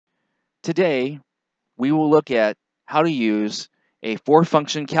Today, we will look at how to use a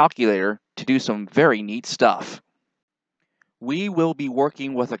four-function calculator to do some very neat stuff. We will be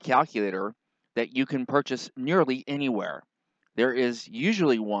working with a calculator that you can purchase nearly anywhere. There is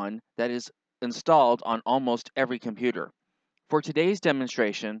usually one that is installed on almost every computer. For today's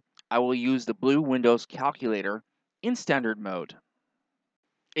demonstration, I will use the Blue Windows calculator in standard mode.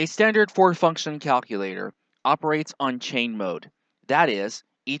 A standard four-function calculator operates on chain mode. That is,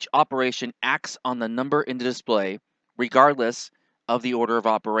 each operation acts on the number in the display regardless of the order of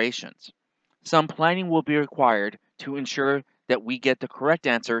operations. Some planning will be required to ensure that we get the correct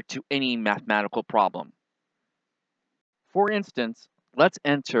answer to any mathematical problem. For instance, let's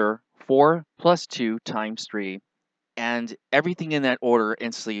enter 4 plus 2 times 3 and everything in that order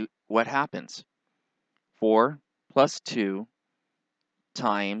and see what happens. 4 plus 2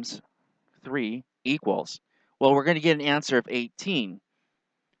 times 3 equals. Well, we're going to get an answer of 18.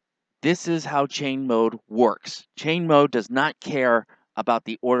 This is how chain mode works. Chain mode does not care about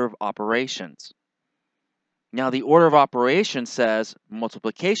the order of operations. Now, the order of operations says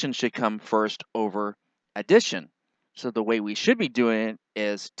multiplication should come first over addition. So the way we should be doing it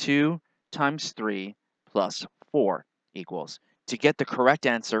is 2 times 3 plus 4 equals to get the correct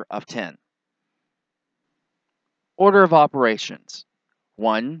answer of 10. Order of operations.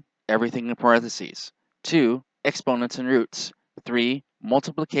 1, everything in parentheses. 2, exponents and roots. 3,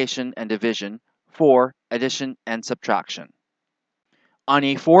 multiplication and division. 4, addition and subtraction. On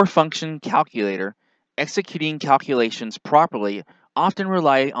a four-function calculator, executing calculations properly often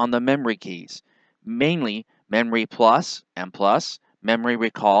rely on the memory keys, mainly memory plus, M+, memory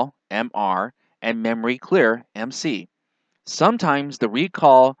recall, MR, and memory clear, MC. Sometimes the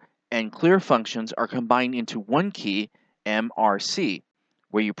recall and clear functions are combined into one key, MRC,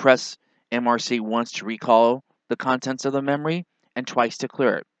 where you press MRC once to recall the contents of the memory and twice to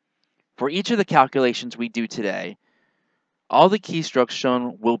clear it. For each of the calculations we do today, all the keystrokes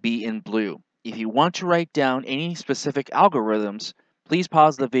shown will be in blue. If you want to write down any specific algorithms, please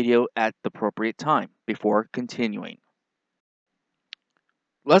pause the video at the appropriate time before continuing.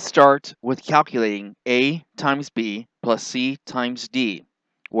 Let's start with calculating A times B plus C times D,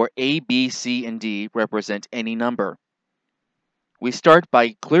 where A, B, C, and D represent any number. We start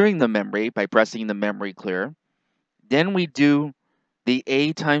by clearing the memory by pressing the memory clear. Then we do the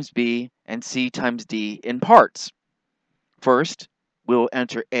A times B and C times D in parts. First, we'll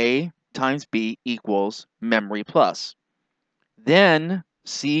enter A times B equals memory plus. Then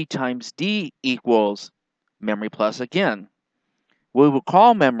C times D equals memory plus again. We will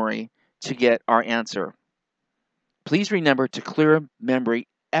call memory to get our answer. Please remember to clear memory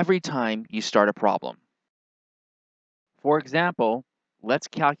every time you start a problem. For example, let's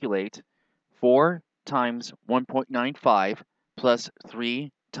calculate 4 times 1.95 plus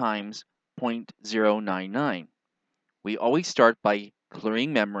 3 times 0.099. We always start by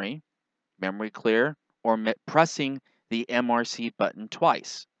clearing memory, memory clear, or pressing the MRC button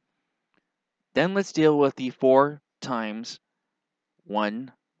twice. Then let's deal with the 4 times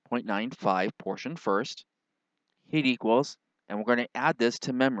 1.95 portion first, hit equals, and we're going to add this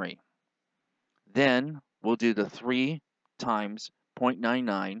to memory. Then we'll do the 3 times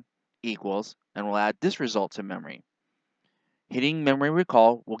 0.99 equals, and we'll add this result to memory. Hitting memory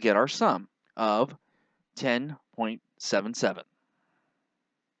recall will get our sum of 10.77.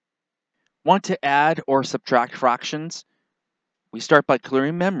 Want to add or subtract fractions? We start by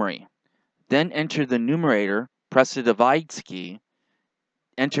clearing memory. Then enter the numerator, press the divide key.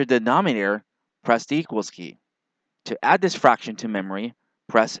 Enter the denominator, press the equals key. To add this fraction to memory,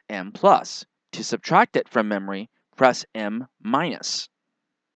 press M+. To subtract it from memory, press M-.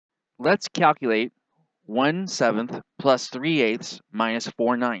 Let's calculate 1/7 plus 3/8 minus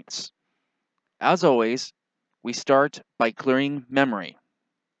 4/9. As always, we start by clearing memory.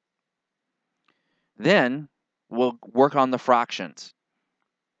 Then we'll work on the fractions.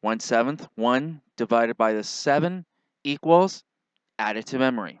 1/7, 1 divided by the 7 equals, add it to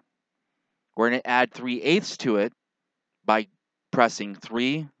memory. We're going to add 3/8 to it by pressing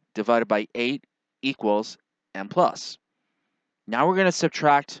 3 divided by 8 equals M+. Now we're going to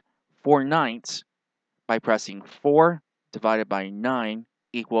subtract 4/9 by pressing 4 divided by 9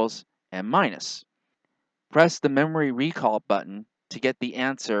 equals M-. Press the memory recall button to get the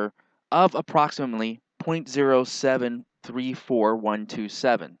answer of approximately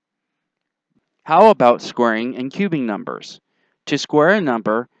 0.0734127. How about squaring and cubing numbers? To square a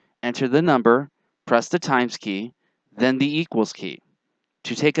number, enter the number, press the times key, then the equals key.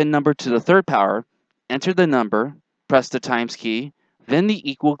 To take a number to the third power, enter the number, press the times key, then the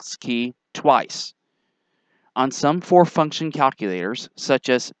equals key twice. On some four-function calculators, such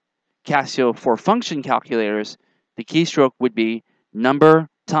as Casio for function calculators, the keystroke would be number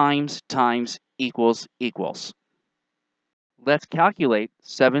times equals equals. Let's calculate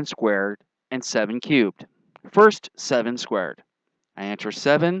 7 squared and 7 cubed. First, 7 squared. I enter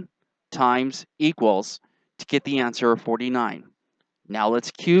 7 times equals to get the answer of 49. Now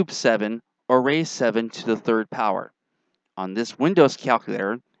let's cube 7 or raise 7 to the third power. On this Windows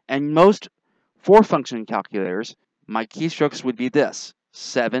calculator and most 4-function calculators, my keystrokes would be this: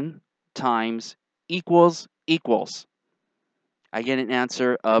 7 times equals equals. I get an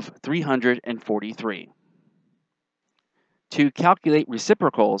answer of 343. To calculate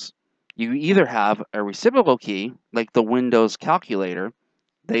reciprocals, you either have a reciprocal key, like the Windows calculator,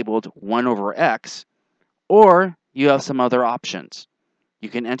 labeled 1 over x, or you have some other options. You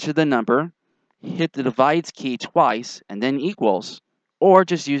can enter the number, hit the divides key twice, and then equals, or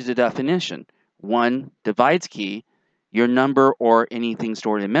just use the definition. 1 divides key, your number or anything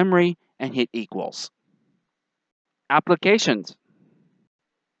stored in memory, and hit equals. Applications.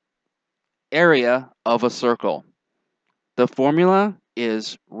 Area of a circle. The formula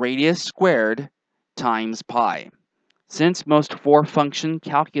is radius squared times pi. Since most 4-function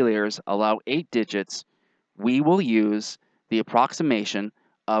calculators allow 8 digits, we will use the approximation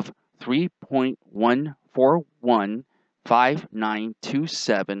of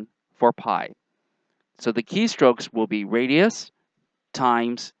 3.1415927 for pi. So the keystrokes will be radius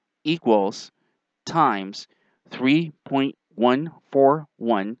times equals times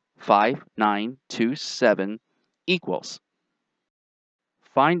 3.1415927 equals.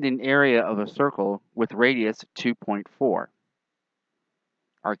 Find an area of a circle with radius 2.4.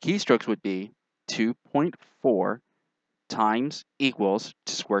 Our keystrokes would be 2.4 times equals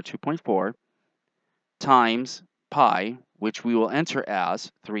to square 2.4 times pi, which we will enter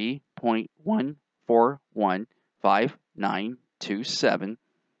as 3.1415927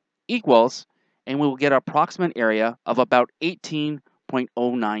 equals, and we will get an approximate area of about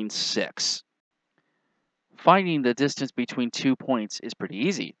 18.096. Finding the distance between 2 points is pretty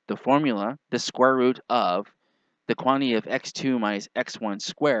easy. The formula, the square root of the quantity of x2 minus x1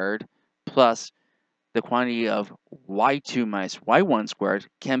 squared plus the quantity of y2 minus y1 squared,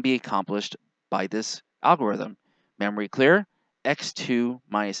 can be accomplished by this algorithm. Memory clear? X2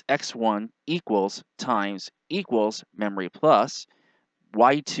 minus x1 equals times equals memory plus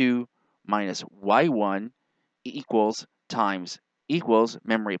y2 minus y1 equals times equals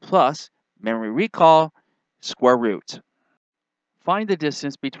memory plus memory recall square root. Find the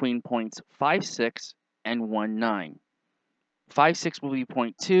distance between points 5, 6 and 1, 9. 5, 6 will be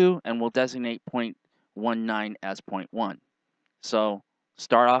point 2, and we'll designate point 1, 9 as point 1. So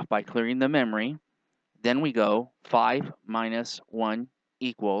start off by clearing the memory. Then we go 5 minus 1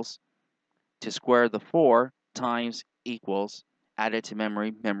 equals, to square the 4 times equals, add it to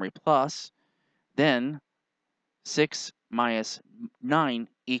memory, memory plus. Then 6 minus 9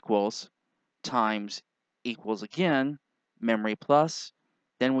 equals times equals again, memory plus.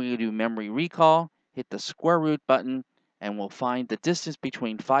 Then we do memory recall, hit the square root button, and we'll find the distance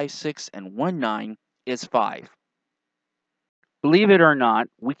between 5, 6 and 1, 9 is 5. Believe it or not,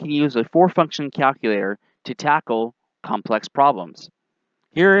 we can use a 4-function calculator to tackle complex problems.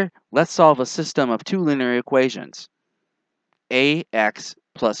 Here, let's solve a system of 2 linear equations. ax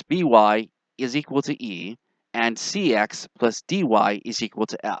plus by is equal to e, and cx plus dy is equal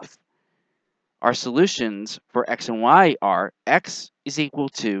to f. Our solutions for x and y are x is equal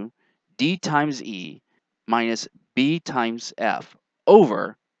to d times e minus b times f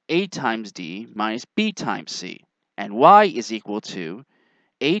over a times d minus b times c, and y is equal to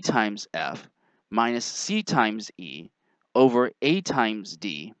a times f minus c times e over a times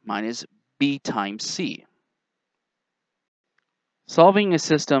d minus b times c. Solving a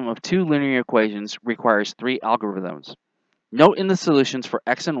system of 2 linear equations requires 3 algorithms. Note in the solutions for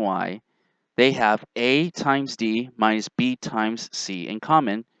x and y, they have a times d minus b times c in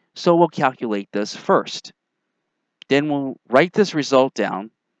common, so we'll calculate this first. Then we'll write this result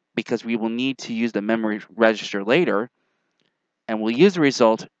down because we will need to use the memory register later, and we'll use the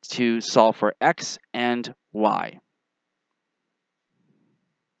result to solve for x and y.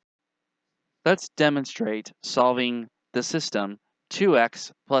 Let's demonstrate solving the system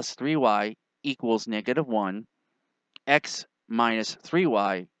 2x plus 3y equals negative 1, x minus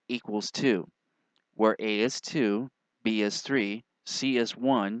 3y equals 2, where a is 2, b is 3, c is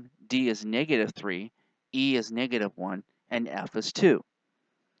 1, d is negative 3, e is negative 1, and f is 2.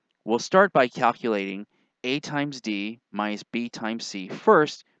 We'll start by calculating a times d minus b times c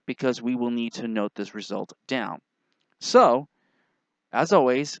first because we will need to note this result down. So, as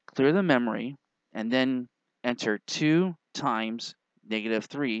always, clear the memory and then enter 2 times negative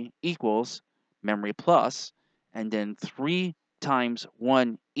 3 equals memory plus, and then 3 times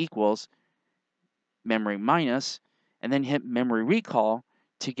 1 equals memory minus, and then hit memory recall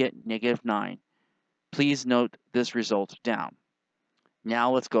to get negative 9. Please note this result down.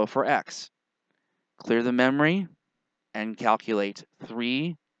 Now let's go for x. Clear the memory and calculate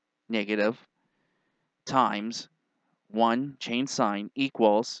 3 negative times 1 change sign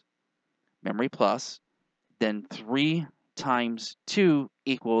equals memory plus, then 3 times 2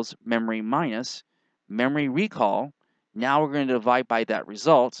 equals memory minus, memory recall. Now we're going to divide by that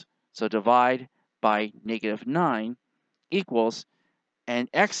result, so divide by negative 9 equals, and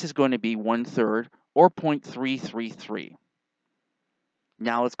x is going to be 1/3 or 0.333.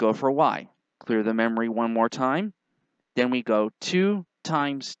 Now let's go for y. Clear the memory one more time. Then we go 2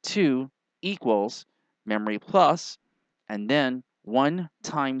 times 2 equals memory plus, and then 1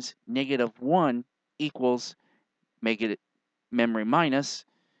 times negative 1 equals memory minus,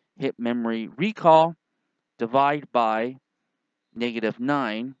 hit memory recall, divide by negative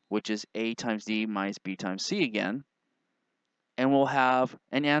 9, which is a times d minus b times c again, and we'll have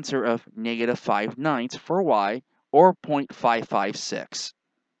an answer of negative 5/9 for y, or 0.556.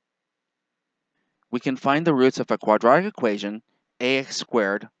 We can find the roots of a quadratic equation, ax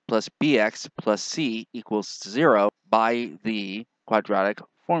squared plus bx plus c equals 0, by the quadratic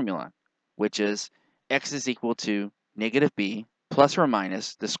formula, which is x is equal to negative b plus or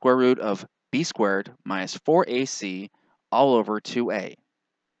minus the square root of b squared minus 4ac all over 2a.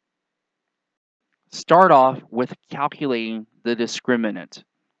 Start off with calculating the discriminant,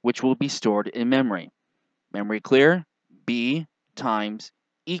 which will be stored in memory. Memory clear, b times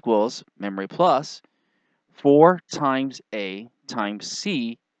equals memory plus 4 times a times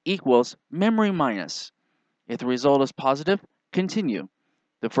c equals memory minus. If the result is positive, continue.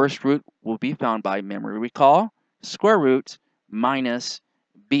 The first root will be found by memory recall, square root minus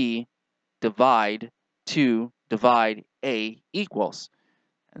b divide 2 divide a equals.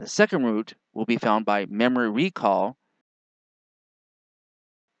 And the second root will be found by memory recall,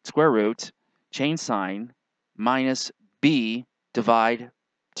 square root, change sign, minus b divide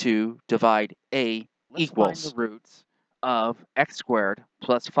 2 divide a equals. Let's find the roots of x squared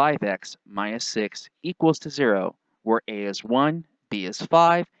plus 5x minus 6 equals to 0, where a is 1, b is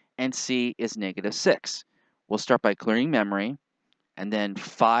 5, and c is negative 6. We'll start by clearing memory, and then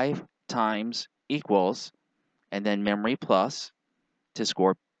 5 times equals, and then memory plus to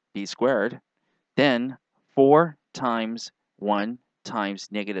score b squared, then 4 times 1 times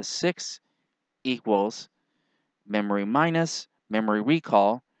negative 6 equals memory minus, memory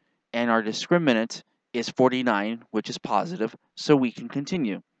recall, and our discriminant is 49, which is positive, so we can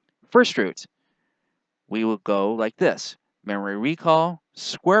continue. First root, we will go like this. Memory recall,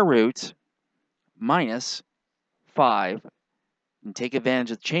 square root, minus 5, and take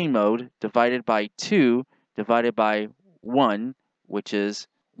advantage of chain mode, divided by 2, divided by 1, which is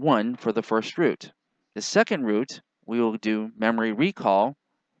 1 for the first root. The second root, we will do memory recall,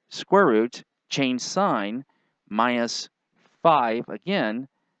 square root, change sign, minus 5 again,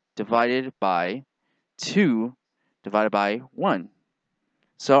 divided by 2, divided by 1.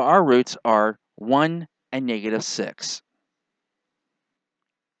 So our roots are 1 and negative 6.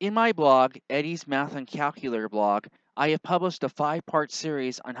 In my blog, Eddie's Math and Calculator blog, I have published a 5-part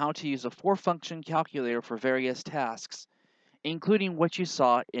series on how to use a 4-function calculator for various tasks, including what you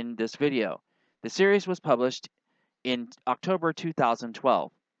saw in this video. The series was published in October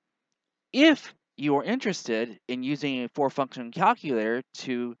 2012. If you are interested in using a 4-function calculator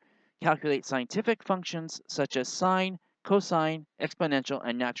to calculate scientific functions such as sine, cosine, exponential,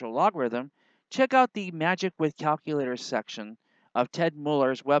 and natural logarithm, check out the Magic with Calculators section of Ted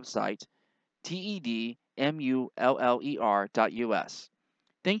Muller's website, tedmuller.us.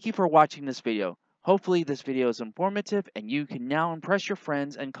 Thank you for watching this video. Hopefully this video is informative and you can now impress your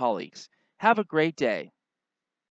friends and colleagues. Have a great day.